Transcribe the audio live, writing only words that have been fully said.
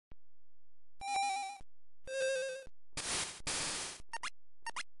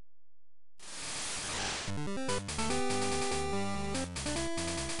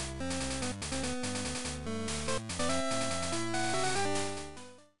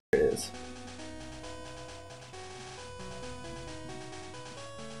There it is.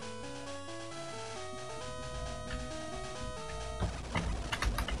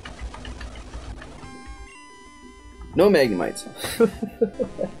 No Magnemites.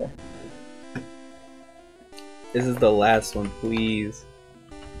 This is the last one, please.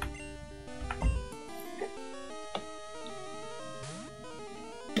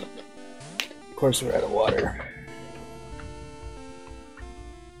 Of course we're out of water.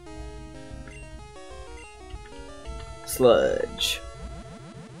 Sludge.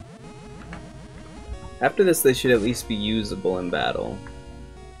 After this, they should at least be usable in battle.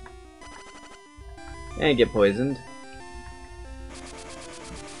 And get poisoned.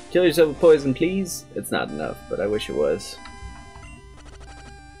 Kill yourself with poison, please. It's not enough, but I wish it was.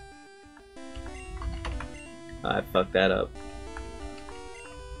 I fucked that up.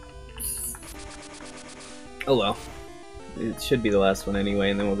 Oh well. It should be the last one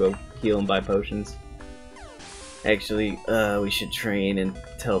anyway, and then we'll go heal and buy potions. Actually, we should train and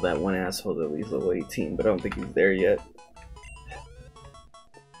tell that one asshole that he's level 18, but I don't think he's there yet.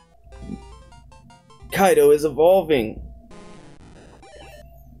 Kaido is evolving!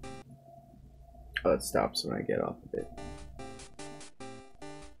 Oh, it stops when I get off of it.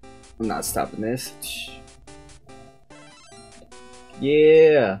 I'm not stopping this.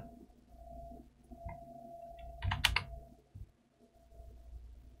 Yeah!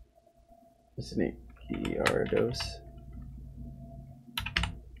 Isn't it Gyarados?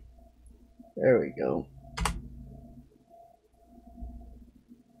 There we go.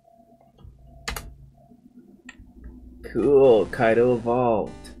 Cool, Kaido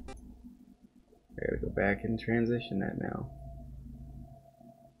evolved. I gotta go back and transition that now.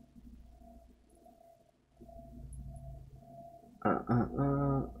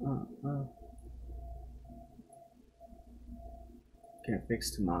 Can I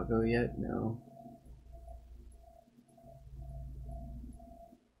fix Tamago yet? No.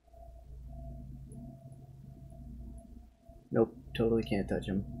 Nope, totally can't touch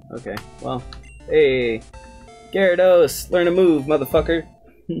him. Okay, well, hey, Gyarados, learn a move, motherfucker.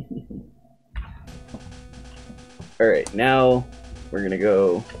 Alright, now we're gonna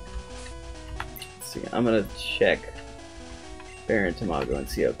go. Let's see, I'm gonna check Baron Tamago and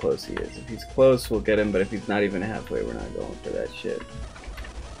see how close he is. If he's close, we'll get him, but if he's not even halfway, we're not going for that shit.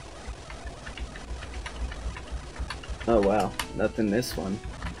 Oh wow, nothing this one.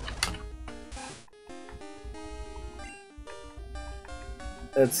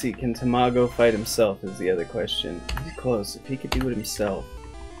 Let's see, can Tamago fight himself is the other question. He's close, if he could do it himself.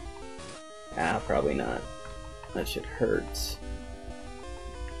 Ah, probably not. That shit hurts.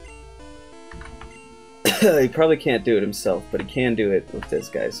 He probably can't do it himself, but he can do it with this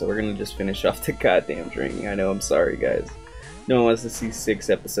guy, so we're gonna just finish off the goddamn training. I know, I'm sorry guys. No one wants to see 6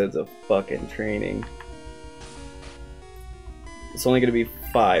 episodes of fucking training. It's only gonna be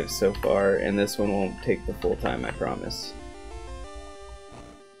 5 so far, and this one won't take the full time, I promise.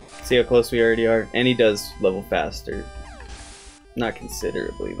 See how close we already are? And he does level faster. Not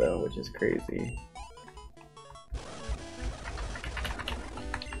considerably though, which is crazy.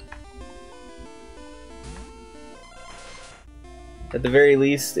 At the very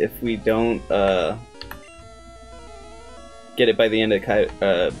least, if we don't get it by the end of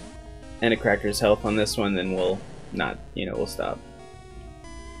Cracker's health on this one, then we'll not, we'll stop.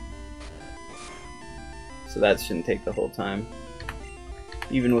 So that shouldn't take the whole time,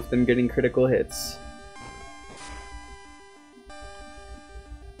 even with them getting critical hits.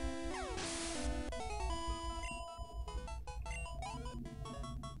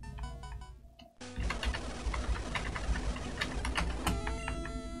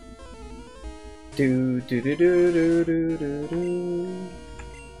 Do do do do do do do do.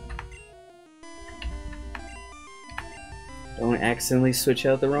 Don't accidentally switch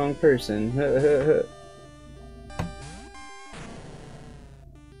out the wrong person.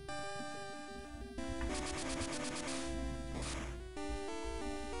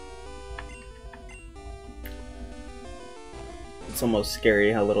 It's almost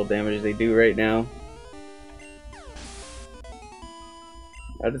scary how little damage they do right now.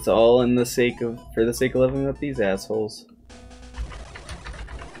 But it's all in the sake of, for the sake of leveling up these assholes.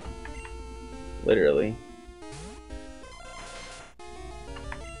 Literally.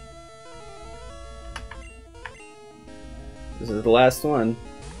 This is the last one.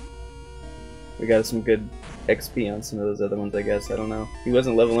 We got some good XP on some of those other ones, I guess. I don't know. He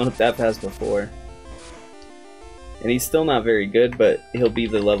wasn't leveling up that fast before. And he's still not very good, but he'll be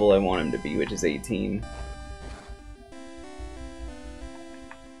the level I want him to be, which is 18.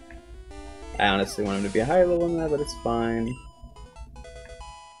 I honestly want him to be a higher level than that, but it's fine.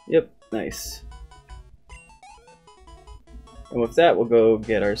 Yep, nice. And with that, we'll go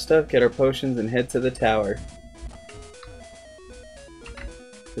get our stuff, get our potions, and head to the tower.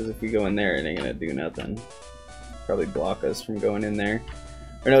 Because if we go in there, it ain't gonna do nothing. Probably block us from going in there.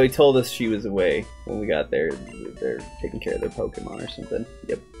 Or no, he told us she was away when we got there. They're taking care of their Pokemon or something.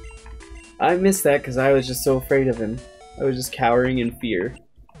 Yep. I missed that because I was just so afraid of him. I was just cowering in fear.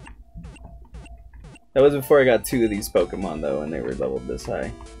 That was before I got 2 of these Pokemon though, and they were leveled this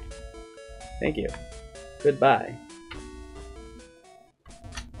high. Thank you. Goodbye.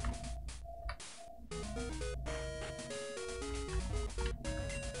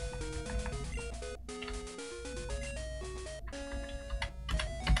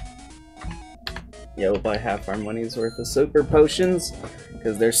 Yeah, we'll buy half our money's worth of super potions,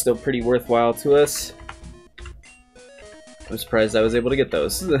 because they're still pretty worthwhile to us. I'm surprised I was able to get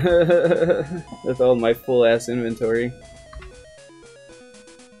those with all my full ass inventory.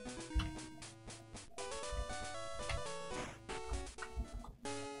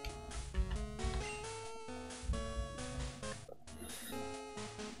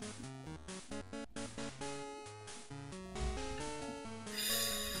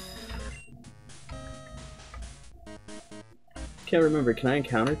 Can't remember, can I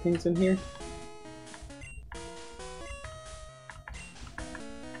encounter things in here?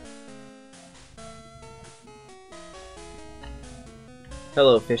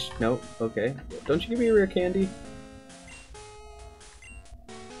 Hello, fish. Nope. Okay. Don't you give me a rare candy?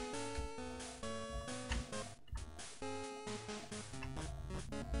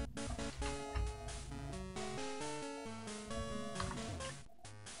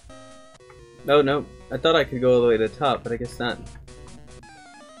 No, no. I thought I could go all the way to the top, but I guess not.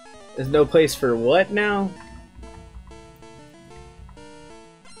 There's no place for what now?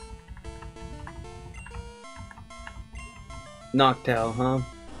 Noctowl, huh?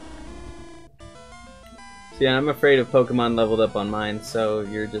 So yeah, I'm afraid of Pokemon leveled up on mine, so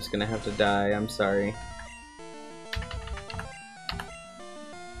you're just gonna have to die. I'm sorry.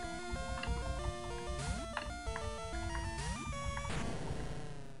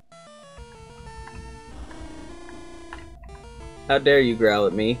 How dare you growl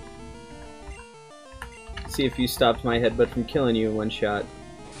at me? See if you stopped my headbutt from killing you in one shot.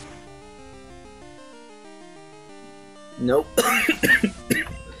 Nope.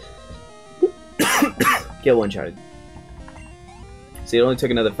 Get one-shotted. See, it only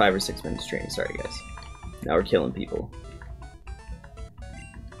took another 5 or 6 minutes training. Sorry, guys. Now we're killing people.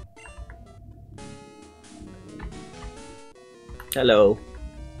 Hello.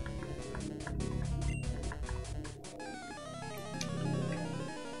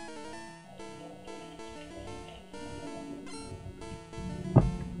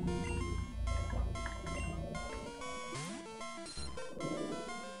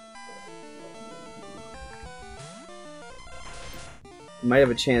 Might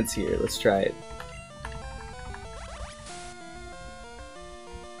have a chance here. Let's try it.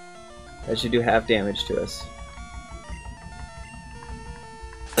 That should do half damage to us.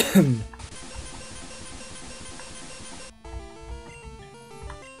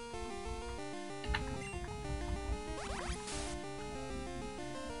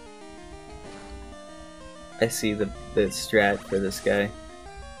 I see the strat for this guy.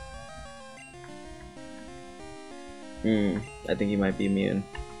 I think he might be immune.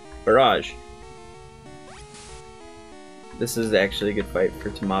 Barrage! This is actually a good fight for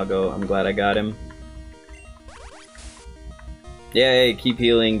Tamago. I'm glad I got him. Yay, keep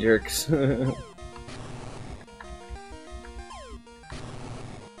healing, jerks.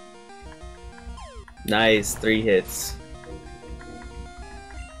 Nice, 3 hits.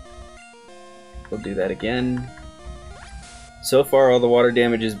 We'll do that again. So far all the water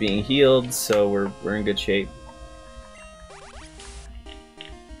damage is being healed, so we're in good shape.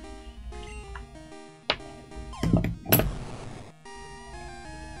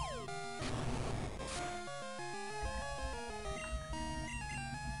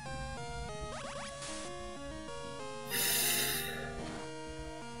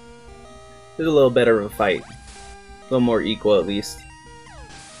 It's a little better of a fight. A little more equal at least.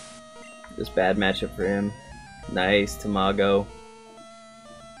 Just bad matchup for him. Nice, Tamago.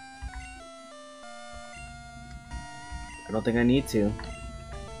 I don't think I need to.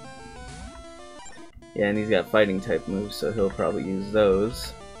 Yeah, and he's got fighting type moves, so he'll probably use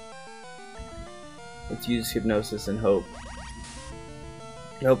those. Let's use Hypnosis and Hope.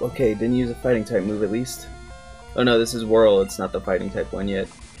 Nope, okay, didn't use a fighting type move at least. Oh no, this is Whirl, it's not the fighting type one yet.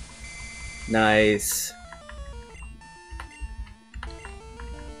 Nice.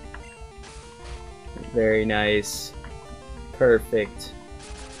 Very nice. Perfect.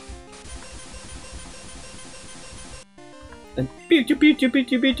 And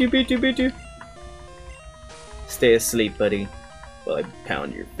stay asleep, buddy, while I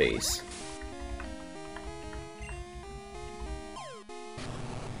pound your face.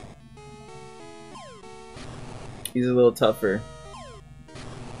 He's a little tougher.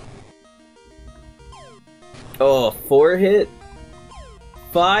 Oh, 4 hit?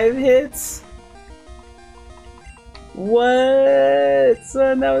 5 hits? What?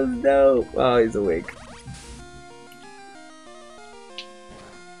 Son, that was dope. Oh, he's awake.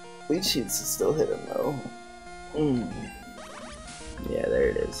 Leech Seeds still hit him though. Yeah, there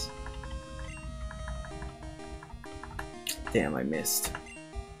it is. Damn, I missed.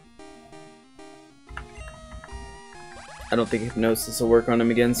 I don't think Hypnosis will work on him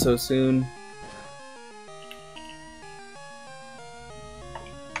again so soon.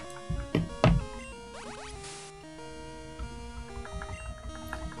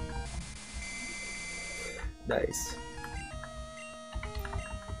 Nice.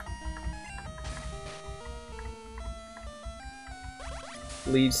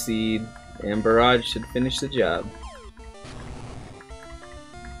 Leech Seed and Barrage should finish the job.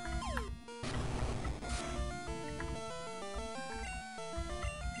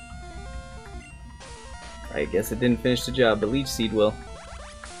 I guess it didn't finish the job, but Leech Seed will.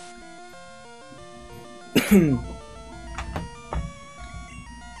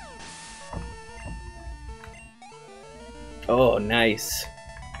 Oh, nice.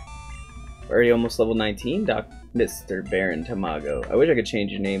 Already almost level 19, Mr. Baron Tamago. I wish I could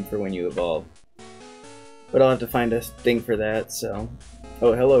change your name for when you evolve. But I'll have to find a thing for that, so...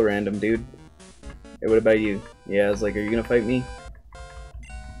 Oh, hello, random dude. Hey, what about you? Yeah, I was like, are you gonna fight me?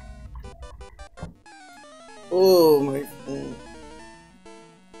 Oh, my...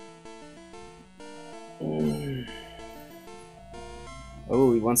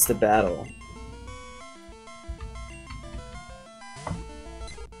 Oh, he wants to battle.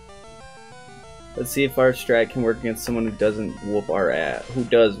 Let's see if our strat can work against someone who doesn't whoop our ass. Who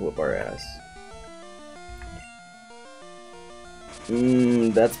does whoop our ass?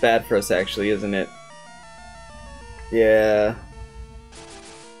 That's bad for us actually, isn't it? Yeah.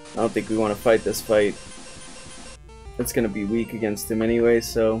 I don't think we want to fight this fight. It's gonna be weak against him anyway,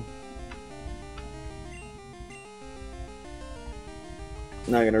 so...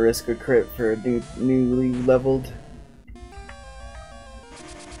 Not gonna risk a crit for a newly leveled.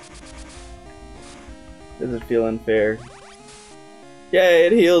 Does it feel unfair? Yay,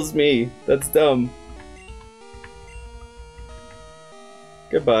 it heals me! That's dumb.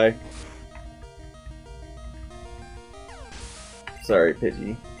 Goodbye. Sorry,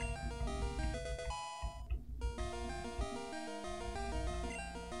 Pidgey.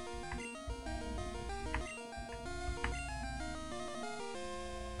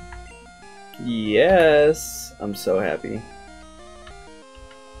 Yes! I'm so happy.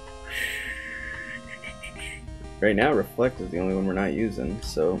 Right now, Reflect is the only one we're not using,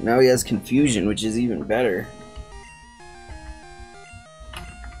 so now he has Confusion, which is even better.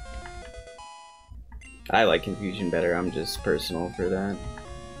 I like Confusion better, I'm just personal for that.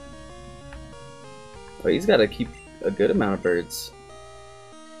 But he's got to keep a good amount of birds.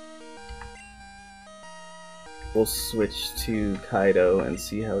 We'll switch to Kaido and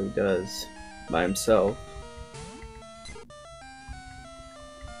see how he does by himself.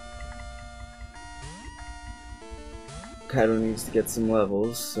 Kaido needs to get some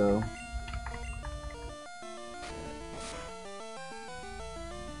levels, so...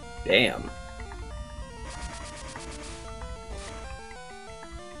 Damn.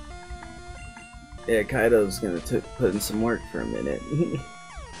 Yeah, Kaido's gonna put in some work for a minute.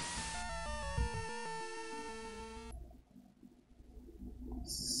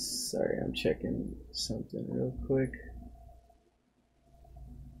 Sorry, I'm checking something real quick.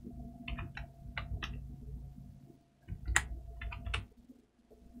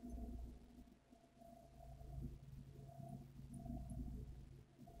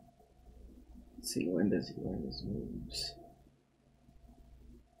 Let's see, when does he learn his moves?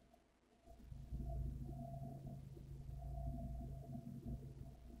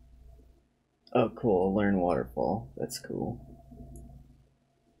 Oh, cool. Learn Waterfall. That's cool.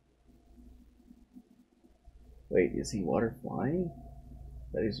 Wait, is he water flying?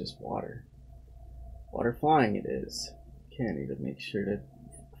 That is just water. Water flying it is. Okay, I need to make sure to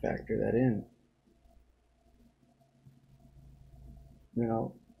factor that in.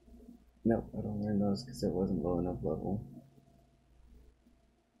 No. Nope, I don't learn those because it wasn't low enough level.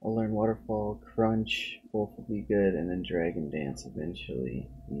 I'll learn Waterfall, Crunch, both will be good, and then Dragon Dance eventually.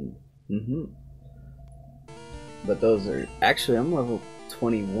 But those are... Actually, I'm level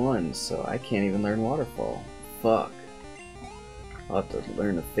 21, so I can't even learn Waterfall. Fuck. I'll have to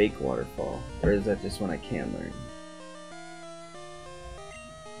learn a fake Waterfall. Or is that just one I can learn?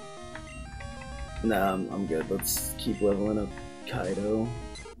 Nah, I'm good. Let's keep leveling up Kaido.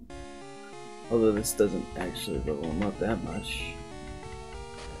 Although this doesn't actually level him up that much.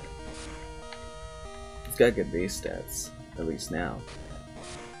 He's got good base stats, at least now.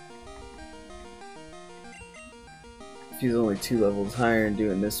 If he's only 2 levels higher and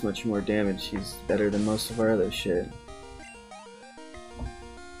doing this much more damage, he's better than most of our other shit.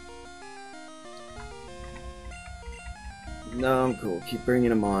 No, I'm cool. Keep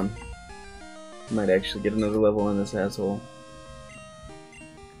bringing him on. Might actually get another level on this asshole.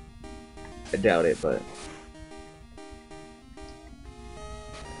 I doubt it, but...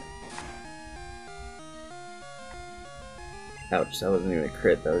 Ouch, that wasn't even a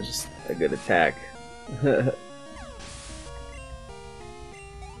crit, that was just a good attack.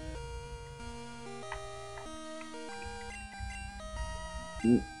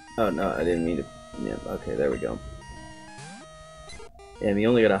 Oh no, I didn't mean to... Yeah, okay, there we go. And he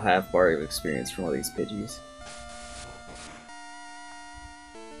only got a half bar of experience from all these Pidgeys.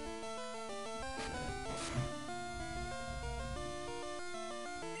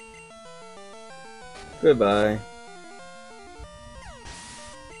 Goodbye.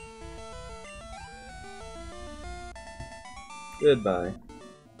 Goodbye.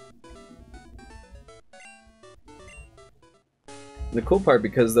 The cool part,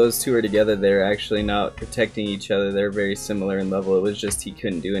 because those two are together, they're actually not protecting each other. They're very similar in level. It was just he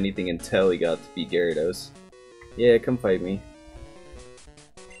couldn't do anything until he got to beat Gyarados. Yeah, come fight me.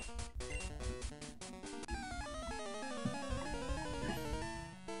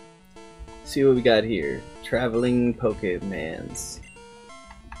 See what we got here. Traveling Pokemans.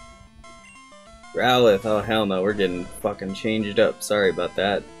 Growlithe, oh hell no, we're getting fucking changed up. Sorry about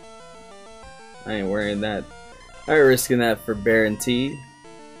that. I ain't wearing that. I ain't risking that for Baron T.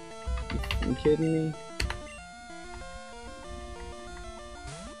 You kidding me?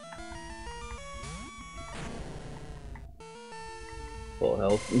 Full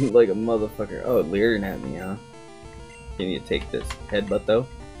health, like a motherfucker. Oh, leering at me, huh? Can you take this headbutt though?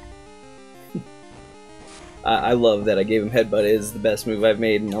 I love that I gave him headbutt. It is the best move I've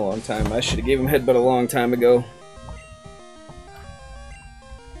made in a long time. I should have gave him headbutt a long time ago.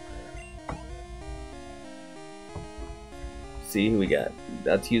 See who we got.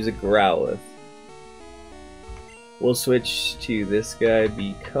 Let's use a Growlithe. We'll switch to this guy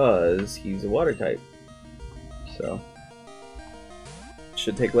because he's a water type. So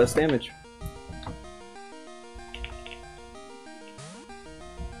should take less damage.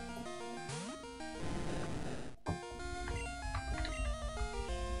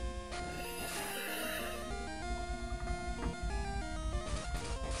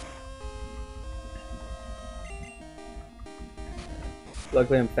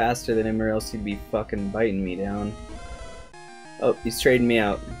 Luckily I'm faster than him or else he'd be fucking biting me down. Oh, he's trading me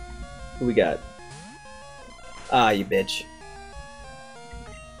out. Who we got? Ah, you bitch.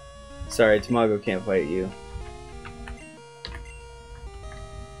 Sorry, Tamago can't fight you.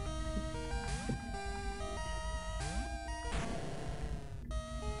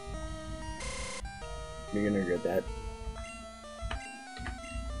 You're gonna regret that.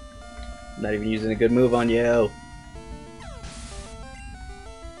 Not even using a good move on you.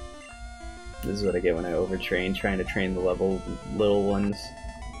 This is what I get when I overtrain, trying to train the little ones.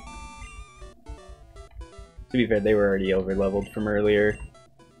 To be fair, they were already over-leveled from earlier.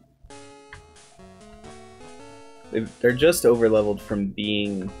 They're just over-leveled from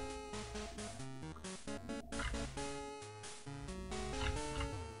being...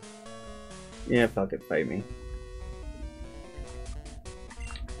 Yeah, fuck it, fight me.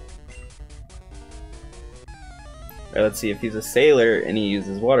 Alright, let's see, if he's a sailor and he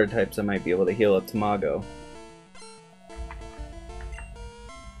uses water types, I might be able to heal up Tamago.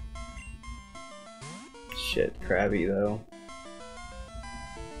 Shit, Krabby though.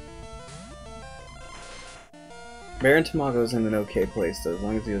 Baron Tamago's in an okay place though, as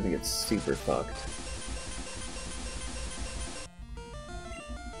long as he doesn't get super fucked.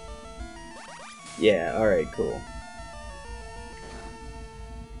 Yeah, alright, cool.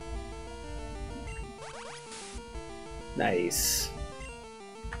 Nice.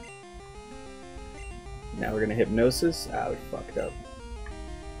 Now we're gonna hypnosis. Ah, we fucked up.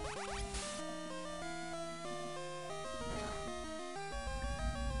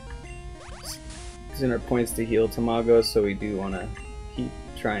 Using our points to heal Tamago, so we do want to keep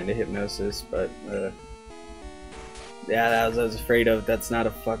trying to hypnosis, but yeah, that was I was afraid of. That's not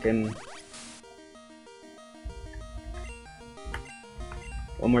a fucking...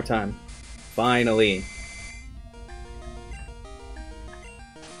 One more time. Finally.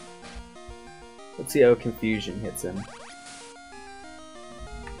 Let's see how confusion hits him.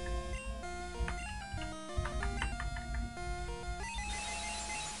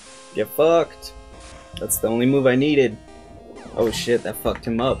 Get fucked. That's the only move I needed. Oh shit, that fucked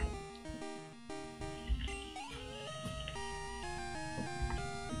him up.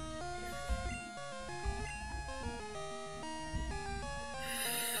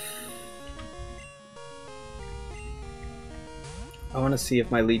 I want to see if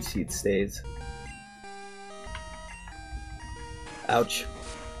my leech seed stays. Ouch.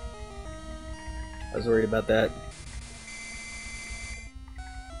 I was worried about that.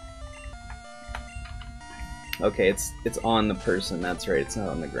 Okay, it's on the person, that's right, it's not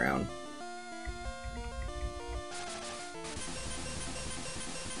on the ground.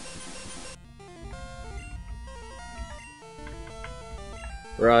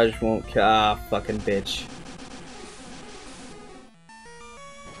 Barrage won't fucking bitch.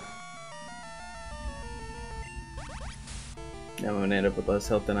 Now I'm gonna end up with less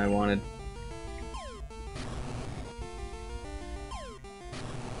health than I wanted.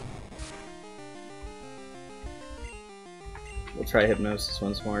 We'll try hypnosis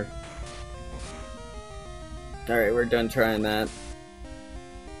once more. Alright, we're done trying that.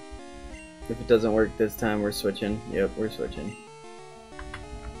 If it doesn't work this time, we're switching. Yep, we're switching.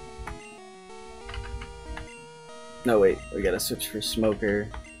 No, wait, we gotta switch for Smoker.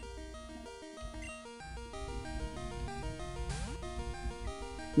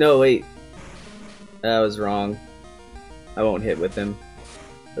 No, wait. That was wrong. I won't hit with him.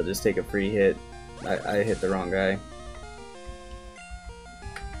 He'll just take a free hit. I hit the wrong guy.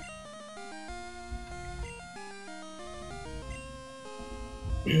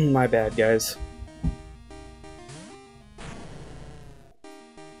 My bad, guys.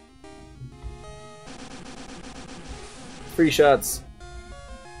 Free shots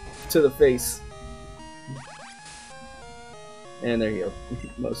to the face. And there you go,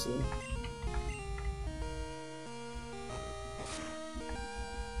 mostly.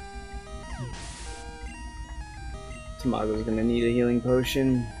 Tamago's gonna need a healing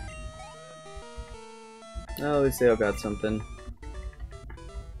potion. Oh, at least they all got something.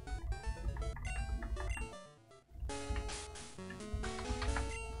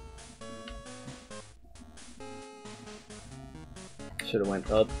 Should've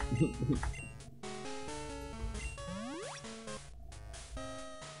went up.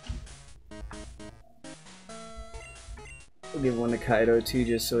 We'll give one to Kaido too,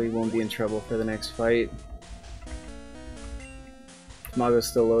 just so he won't be in trouble for the next fight. Tamago's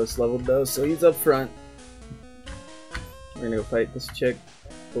still lowest leveled though, so he's up front. We're gonna go fight this chick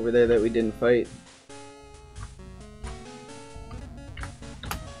over there that we didn't fight.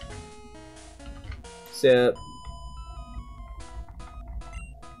 Sup?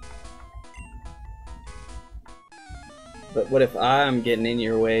 But what if I'm getting in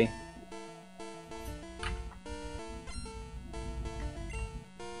your way?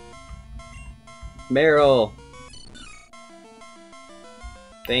 Meryl!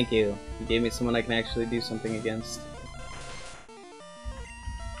 Thank you. You gave me someone I can actually do something against.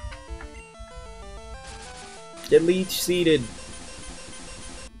 Get leech seeded!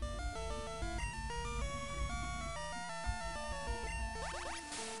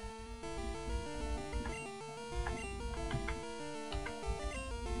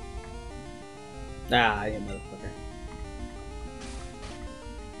 Ah, you motherfucker.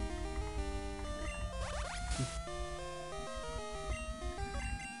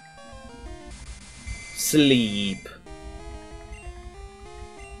 Sleep.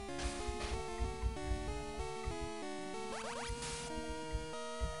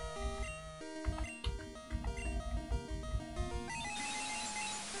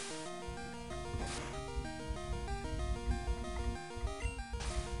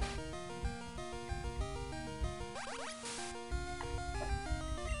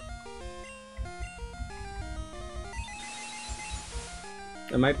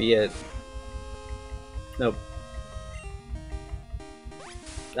 That might be it. Nope.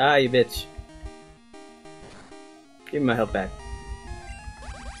 Ah, you bitch. Give me my health back.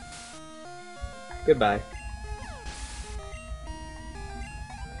 Goodbye.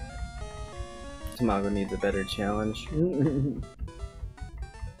 Tamago needs a better challenge.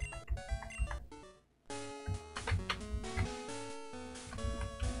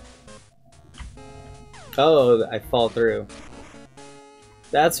 Oh, I fall through.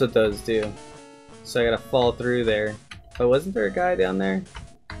 That's what those do. So I gotta fall through there. Oh, wasn't there a guy down there?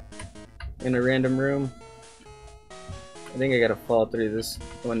 In a random room? I think I gotta fall through this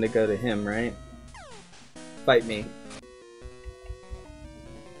one to go to him, right? Fight me.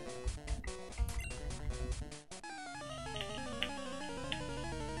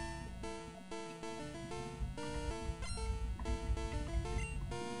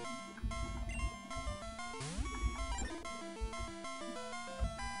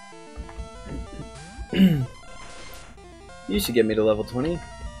 You should get me to level 20.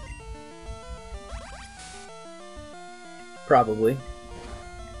 Probably.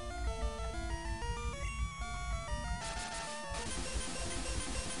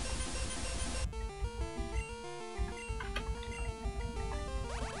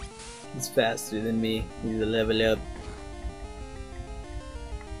 He's faster than me. He's a level up.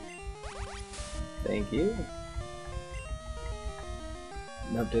 Thank you.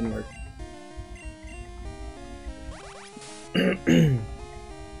 Nope, didn't work.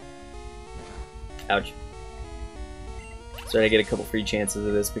 Ouch. Sorry, I get a couple free chances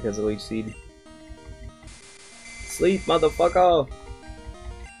of this because of Leech Seed. Sleep, motherfucker!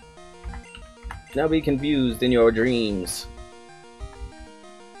 Now be confused in your dreams.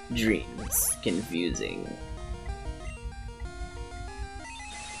 Dreams. Confusing.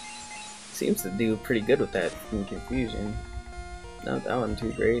 Seems to do pretty good with that in confusion. Not that one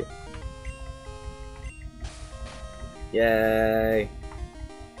too great. Yay!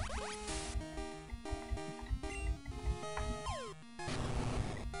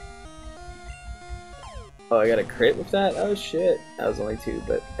 Oh, I got a crit with that? Oh shit. That was only 2,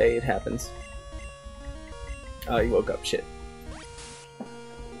 but hey, it happens. Oh, you woke up. Shit.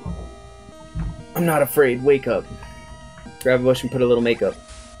 I'm not afraid. Wake up. Grab a bush and put a little makeup.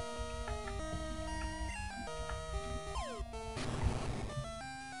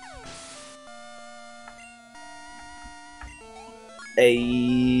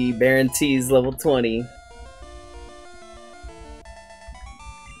 Hey, Baron T's level 20.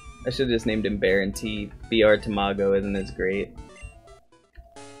 I should have just named him Baron T. BR Tamago isn't as great.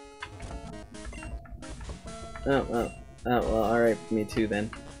 Oh, well, alright, me too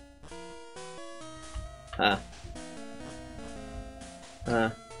then. I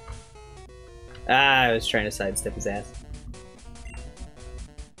was trying to sidestep his ass.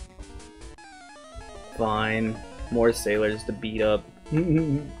 Fine. More sailors to beat up.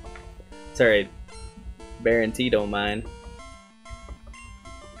 It's alright. Baron T don't mind.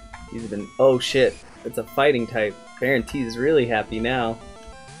 He's been. Oh shit. It's a fighting type. Baron T is really happy now.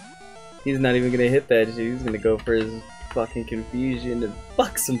 He's not even gonna hit that shit. He's gonna go for his fucking confusion and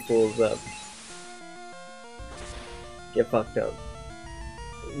fuck some fools up. Get fucked up.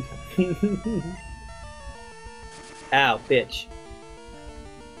 Ow, bitch.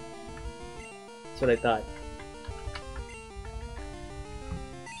 That's what I thought.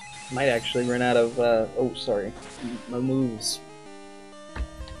 Might actually run out of, oh, sorry. My moves.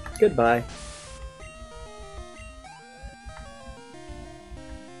 Goodbye.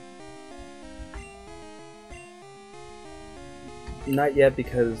 Not yet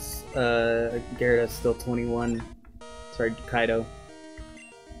because, Gyarados still 21. Sorry, Kaido.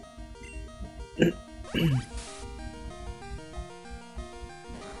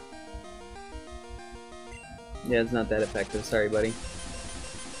 Yeah, it's not that effective. Sorry, buddy.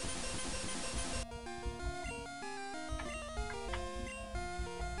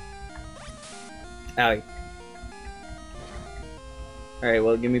 Owie. Alright,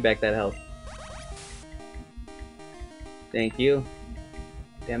 well, give me back that health. Thank you.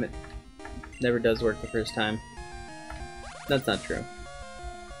 Damn it. Never does work the first time. That's not true.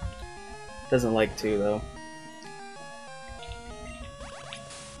 Doesn't like to, though.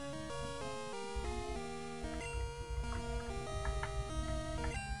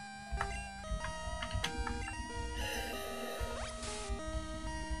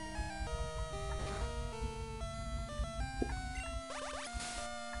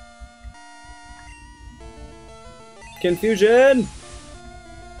 Confusion!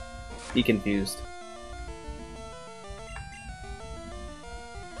 Be confused.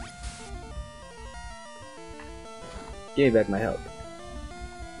 Give me back my health.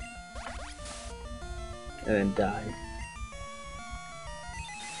 And then die.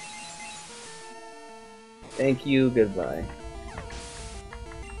 Thank you, goodbye.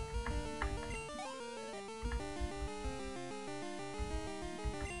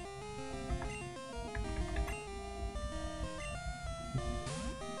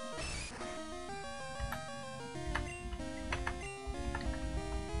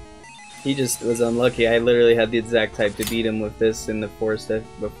 He just was unlucky. I literally had the exact type to beat him with this in the forest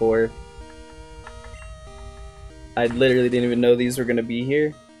before. I literally didn't even know these were gonna be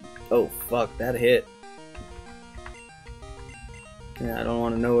here. Oh fuck, that hit. Yeah, I don't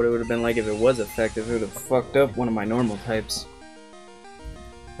want to know what it would have been like if it was effective. It would have fucked up one of my normal types.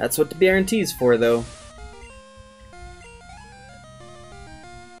 That's what the guarantee's for, though.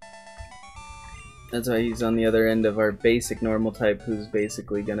 That's why he's on the other end of our basic normal type, who's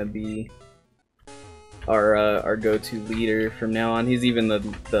basically gonna be our go-to leader from now on. He's even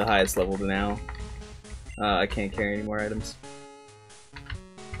the highest level now. I can't carry any more items.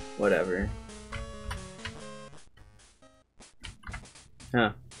 Whatever.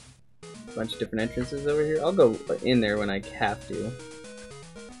 Huh. Bunch of different entrances over here. I'll go in there when I have to.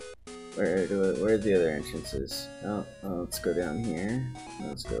 Where's the other entrances? Oh, let's go down here.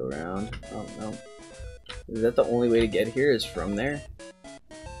 Let's go around. Oh, no. Is that the only way to get here is from there?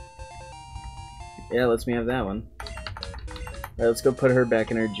 Yeah, lets me have that one. Alright, let's go put her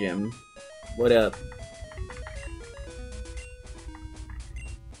back in her gym. What up?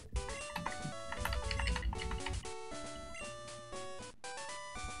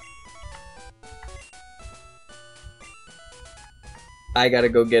 I gotta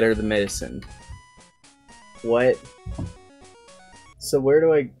go get her the medicine. What? So where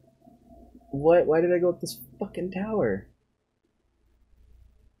do I... What? Why did I go up this fucking tower?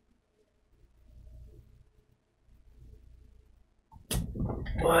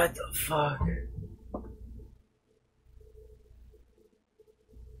 What the fuck?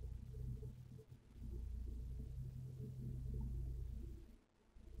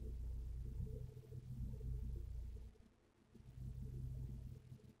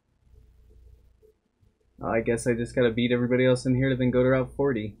 I guess I just gotta beat everybody else in here to then go to Route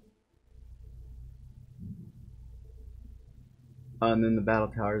 40. And then the battle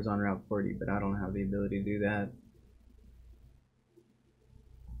tower is on Route 40, but I don't have the ability to do that.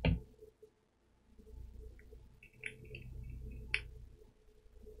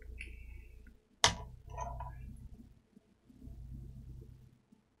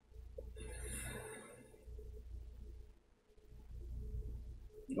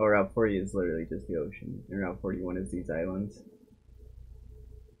 Oh, Route 40 is literally just the ocean, and Route 41 is these islands.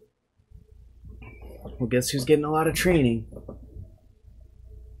 Well, guess who's getting a lot of training?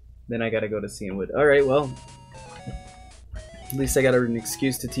 Then I gotta go to Cianwood. Alright, well. At least I got an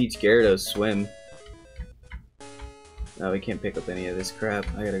excuse to teach Gyarados swim. Oh, we can't pick up any of this crap.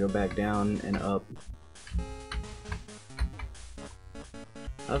 I gotta go back down and up.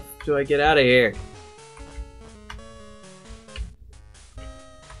 How do I get out of here?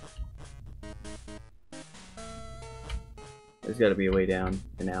 There's gotta be a way down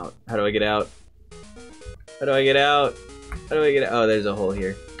and out. How do I get out? How do I get out? How do I get out? Oh, there's a hole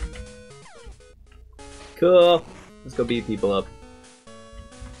here. Cool. Let's go beat people up.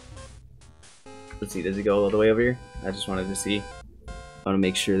 Let's see, does he go all the way over here? I just wanted to see. I want to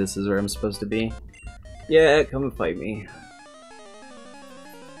make sure this is where I'm supposed to be. Yeah, come and fight me.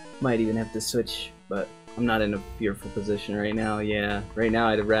 Might even have to switch, but I'm not in a fearful position right now. Yeah, right now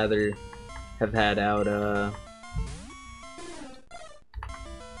I'd rather have had out,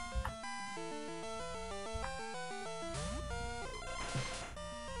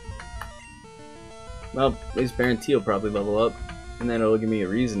 well, at least Baron T will probably level up, and then it'll give me a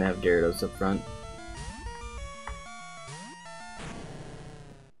reason to have Gyarados up front.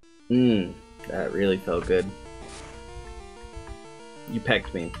 That really felt good. You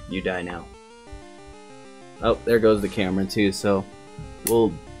pecked me. You die now. Oh, there goes the camera too, so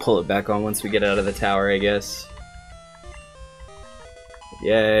we'll pull it back on once we get out of the tower, I guess.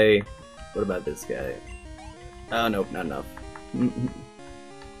 Yay. What about this guy? Oh, nope, not enough.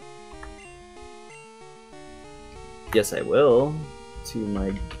 Yes, I will. To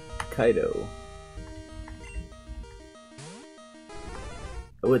my Kaido.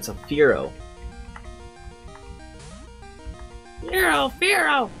 Oh, it's a Fearow.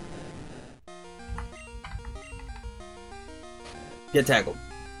 Fearow! Get tackled.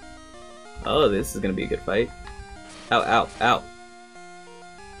 Oh, this is gonna be a good fight. Ow, ow, ow.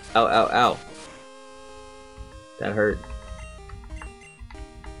 Ow, ow, ow. That hurt.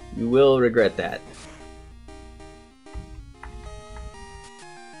 You will regret that.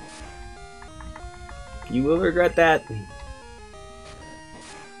 You will regret that.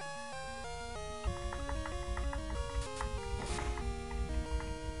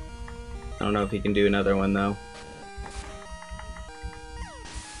 I don't know if he can do another one though.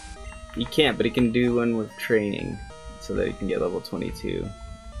 He can't, but he can do one with training so that he can get level 22.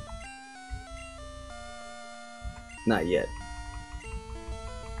 Not yet.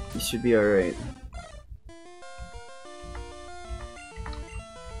 He should be alright.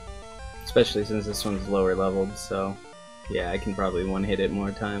 Especially since this one's lower leveled, so yeah, I can probably one-hit it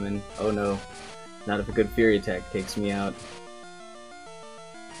more time and oh no, not if a good Fury attack takes me out.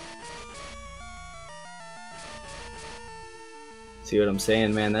 See what I'm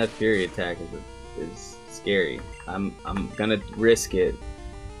saying, man? That Fury attack is scary. I'm gonna risk it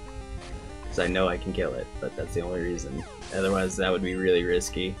because I know I can kill it, but that's the only reason. Otherwise, that would be really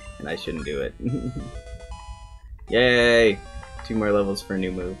risky, and I shouldn't do it. Yay! 2 more levels for a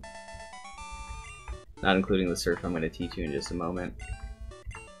new move. Not including the surf I'm going to teach you in just a moment.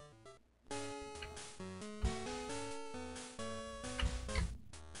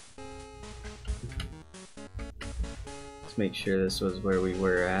 Let's make sure this was where we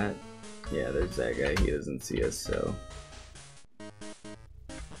were at. Yeah, there's that guy. He doesn't see us, so...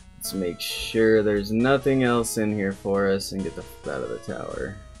 Let's make sure there's nothing else in here for us and get the f out of the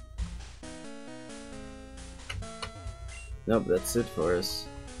tower. Nope, that's it for us.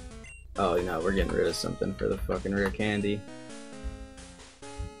 Oh, no, we're getting rid of something for the fucking rare candy.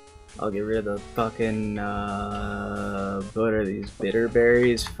 I'll get rid of the fucking, what are these, bitter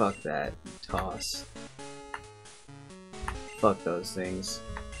berries? Fuck that. Toss. Fuck those things.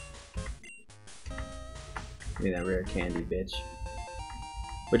 Give me that rare candy, bitch.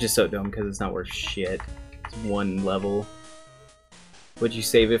 Which is so dumb because it's not worth shit. It's 1 level. What you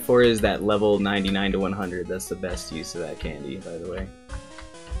save it for is that level 99 to 100. That's the best use of that candy, by the way.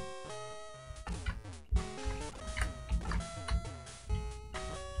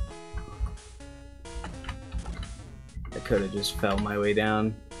 I could have just fell my way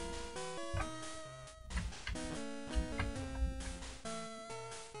down.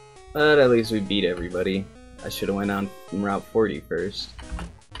 But at least we beat everybody. I should have went on Route 40 first.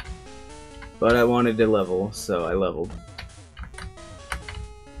 But I wanted to level, so I leveled.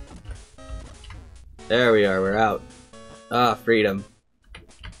 There we are, we're out. Ah, freedom.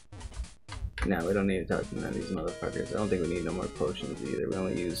 Now we don't need to talk to none of these motherfuckers. I don't think we need no more potions either. We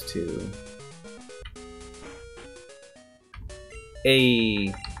only used 2.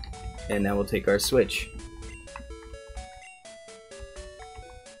 Hey! And now we'll take our switch.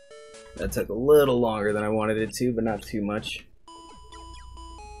 That took a little longer than I wanted it to, but not too much.